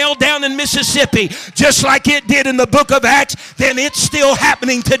in a jail down in Mississippi, just like it did in the book of Acts, then it's still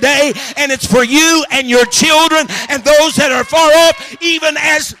happening today, and it's for you and your children and those that are far off, even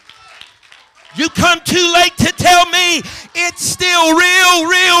as you come too late to tell me it's still real,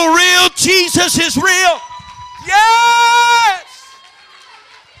 real, real. Jesus is real. Yes!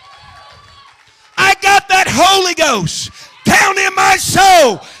 I got that Holy Ghost down in my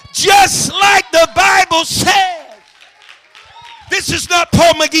soul, just like the Bible said. This is not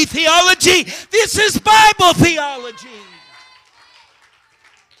Paul McGee theology. This is Bible theology.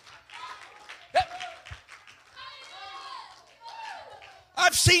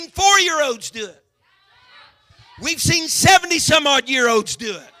 I've seen 4-year-olds do it. We've seen 70-some-odd-year-olds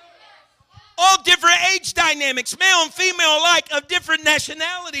do it. All different age dynamics, male and female alike, of different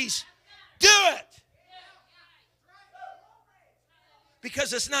nationalities. Do it.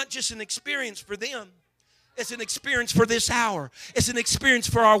 Because it's not just an experience for them. It's an experience for this hour. It's an experience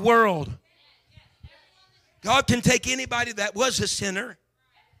for our world. God can take anybody that was a sinner,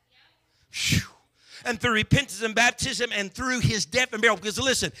 and through repentance and baptism and through his death and burial. Because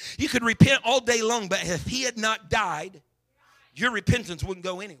listen, you could repent all day long, but if he had not died, your repentance wouldn't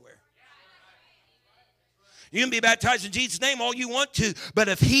go anywhere. You can be baptized in Jesus' name all you want to, but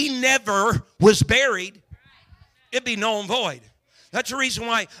if he never was buried, it'd be null and void. That's the reason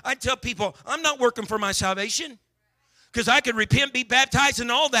why I tell people I'm not working for my salvation, because I could repent, be baptized,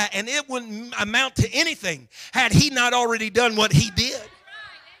 and all that, and it wouldn't amount to anything had he not already done what he did.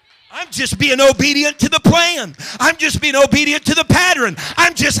 I'm just being obedient to the plan. I'm just being obedient to the pattern.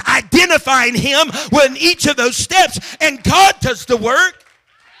 I'm just identifying him in each of those steps. And God does the work.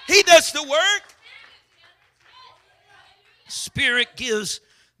 He does the work. Spirit gives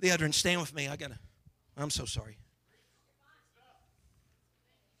the utterance. Stand with me. I'm so sorry.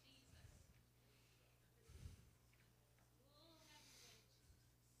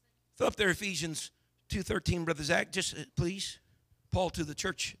 Throw up there Ephesians 2:13, Brother Zach, just please. Paul to the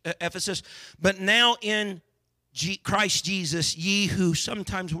church at Ephesus. But now in Christ Jesus, ye who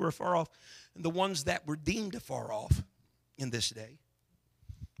sometimes were afar off, and the ones that were deemed afar off in this day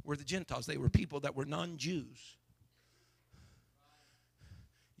were the Gentiles. They were people that were non-Jews.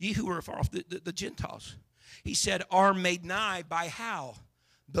 Ye who were afar off, the Gentiles. He said, are made nigh by how?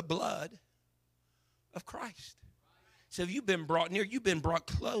 The blood of Christ. So you've been brought near, you've been brought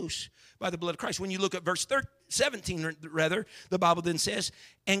close by the blood of Christ. When you look at verse 17, the Bible then says,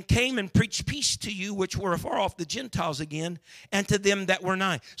 and came and preached peace to you which were afar off, the Gentiles again, and to them that were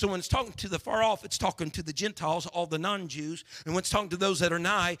nigh. So when it's talking to the far off, it's talking to the Gentiles, all the non-Jews. And when it's talking to those that are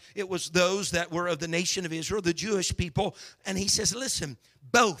nigh, it was those that were of the nation of Israel, the Jewish people. And he says, listen,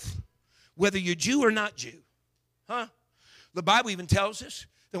 both, whether you're Jew or not Jew. The Bible even tells us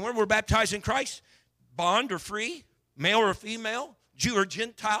that when we're baptized in Christ, bond or free, male or female, Jew or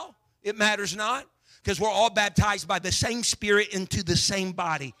Gentile, it matters not, because we're all baptized by the same Spirit into the same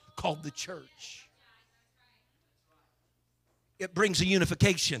body called the church. It brings a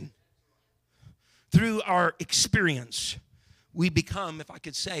unification. Through our experience, we become, if I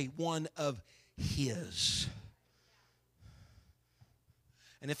could say, one of His.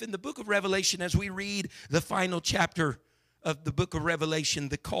 And if in the book of Revelation, as we read the final chapter of the book of Revelation,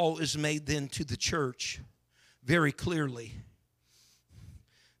 the call is made then to the church very clearly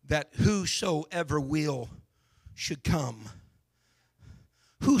that whosoever will should come.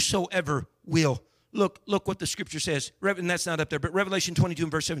 Whosoever will. Look what the scripture says. And that's not up there, but Revelation 22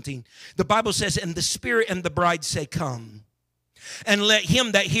 and verse 17. The Bible says, and the Spirit and the bride say, come. And let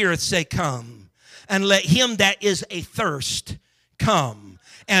him that heareth say, come. And let him that is athirst come.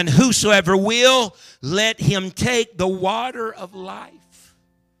 And whosoever will, let him take the water of life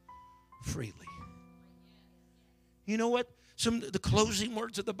freely. You know what some of the closing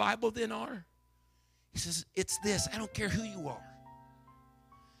words of the Bible then are? He says, it's this. I don't care who you are.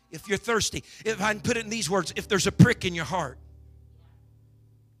 If you're thirsty, if I can put it in these words, if there's a prick in your heart,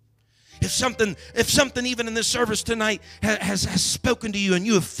 if something even in this service tonight has spoken to you and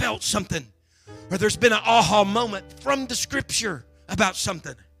you have felt something, or there's been an aha moment from the scripture about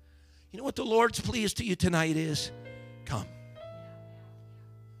something, you know what the Lord's plea is to you tonight is? Come.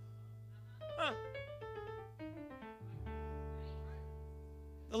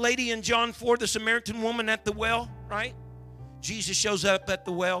 The lady in John 4, the Samaritan woman at the well, right? Jesus shows up at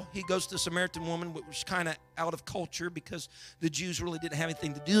the well. He goes to the Samaritan woman, which was kind of out of culture because the Jews really didn't have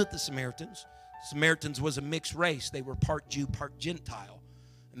anything to do with the Samaritans. The Samaritans was a mixed race. They were part Jew, part Gentile.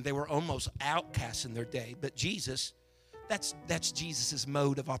 And they were almost outcasts in their day. But Jesus, that's Jesus'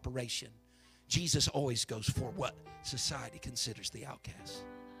 mode of operation. Jesus always goes for what society considers the outcast.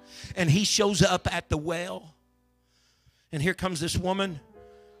 And he shows up at the well. And here comes this woman.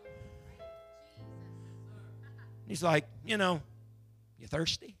 He's like, you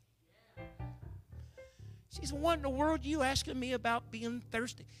thirsty? She says, what in the world are you asking me about being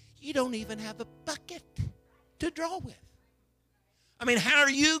thirsty? You don't even have a bucket to draw with. I mean, how are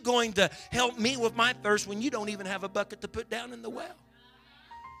you going to help me with my thirst when you don't even have a bucket to put down in the well?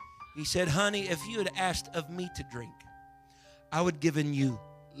 He said, honey, if you had asked of me to drink, I would have given you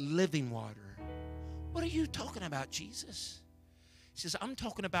living water. What are you talking about, Jesus? He says, I'm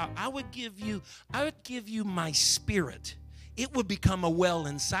talking about I would give you my Spirit. It would become a well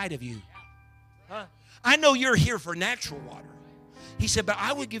inside of you. I know you're here for natural water. He said, but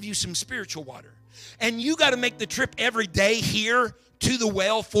I would give you some spiritual water. And you got to make the trip every day here to the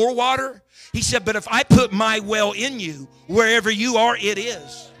well for water. He said, but if I put my well in you, wherever you are, it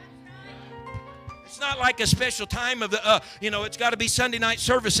is. It's not like a special time of the, it's got to be Sunday night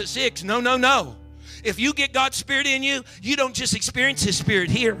service at 6. No. If you get God's Spirit in you, you don't just experience His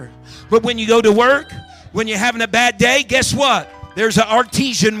Spirit here. But when you go to work, when you're having a bad day, guess what? There's an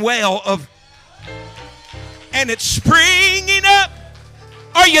artesian well and it's springing up.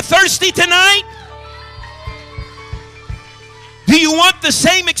 Are you thirsty tonight? Do you want the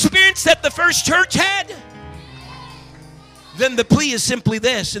same experience that the first church had? Then the plea is simply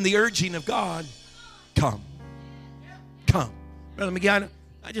this, in the urging of God, come. Come. Brother McGee,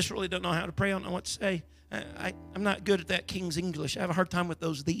 I just really don't know how to pray. I don't know what to say. I'm not good at that King's English. I have a hard time with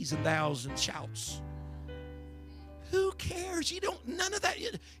those these and thous and shouts. Who cares? You don't, none of that.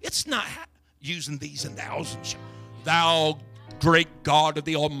 It's not using these and thous and thou great God of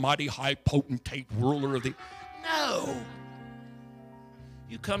the almighty high potentate ruler of the. No.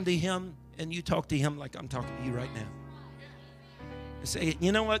 You come to him and you talk to him like I'm talking to you right now. And say,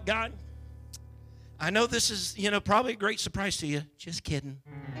 you know what, God? I know this is, probably a great surprise to you. Just kidding.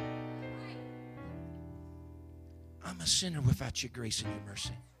 I'm a sinner without your grace and your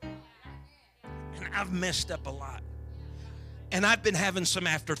mercy. And I've messed up a lot. And I've been having some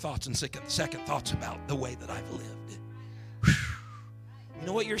afterthoughts and second thoughts about the way that I've lived. Whew. You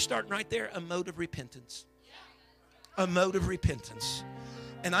know what you're starting right there? A mode of repentance. A mode of repentance.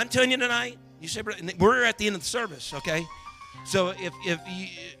 And I'm telling you tonight, you say, we're at the end of the service, okay? So if you,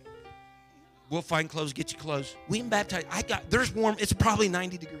 we'll find clothes, get you clothes. We can baptize. There's warm, it's probably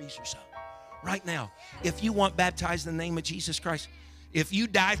 90 degrees or so right now. If you want baptized in the name of Jesus Christ, if you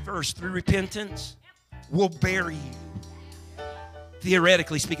die first through repentance, we'll bury you.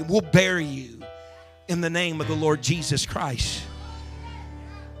 Theoretically speaking, we'll bury you in the name of the Lord Jesus Christ.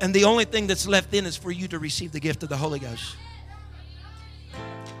 And the only thing that's left then is for you to receive the gift of the Holy Ghost.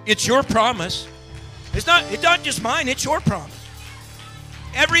 It's your promise. It's not just mine, it's your promise.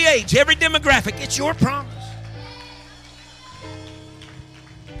 Every age, every demographic, it's your promise.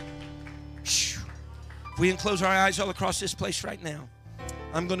 If we can close our eyes all across this place right now.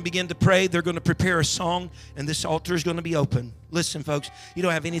 I'm going to begin to pray. They're going to prepare a song, and this altar is going to be open. Listen, folks, you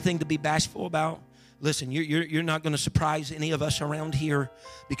don't have anything to be bashful about. Listen, you're not going to surprise any of us around here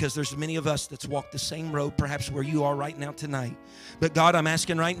because there's many of us that's walked the same road perhaps where you are right now tonight. But God, I'm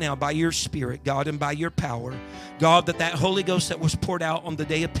asking right now by your Spirit, God, and by your power, God, that Holy Ghost that was poured out on the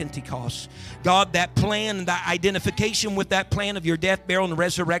day of Pentecost, God, that plan and that identification with that plan of your death, burial, and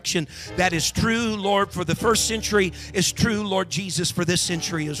resurrection, that is true, Lord, for the first century is true, Lord Jesus, for this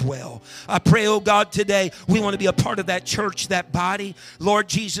century as well. I pray, oh God, today we want to be a part of that church, that body. Lord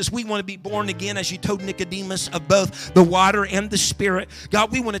Jesus, we want to be born again, as you told Nicodemus, of both the water and the Spirit.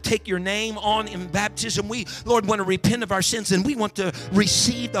 God, we want to take your name on in baptism. We, Lord, want to repent of our sins, and we want to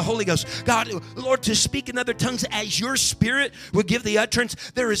receive the Holy Ghost. God, Lord, to speak in other tongues as your Spirit will give the utterance.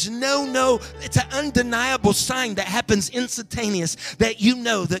 There is it's an undeniable sign that happens instantaneous that you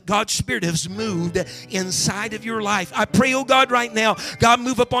know that God's Spirit has moved inside of your life. I pray, oh God, right now, God,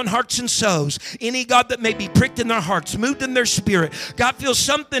 move upon hearts and souls. Any, God, that may be pricked in their hearts, moved in their spirit. God, feel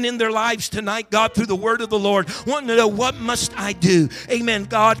something in their lives tonight, God, through the word of the Lord, wanting to know, what must I do? Amen.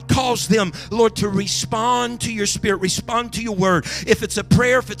 God, cause them, Lord, to respond to your Spirit, respond to your word. If it's a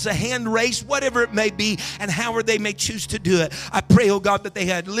prayer, if it's a hand raised, whatever it may be, and however they may choose to do it, I pray, oh God, that they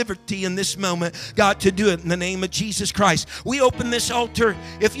had liberty in this moment, God, to do it in the name of Jesus Christ. We open this altar.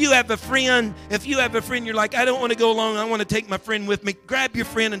 If you have a friend, you're like, I don't want to go alone, I want to take my friend with me, grab your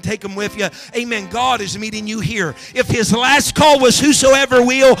friend and take him with you. Amen. God is meeting you here. If his last call was whosoever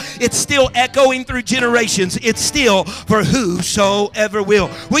will, it's still echoing through generations. It's still for whosoever will.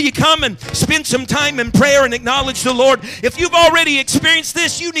 Will you come and spend some time in prayer and acknowledge the Lord? If you've already experienced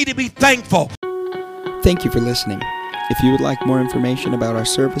this, you need to be thankful. Thank you for listening. If you would like more information about our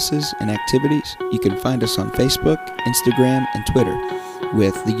services and activities, you can find us on Facebook, Instagram, and Twitter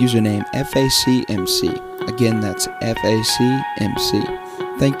with the username FACMC. Again, that's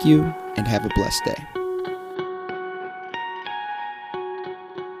FACMC. Thank you, and have a blessed day.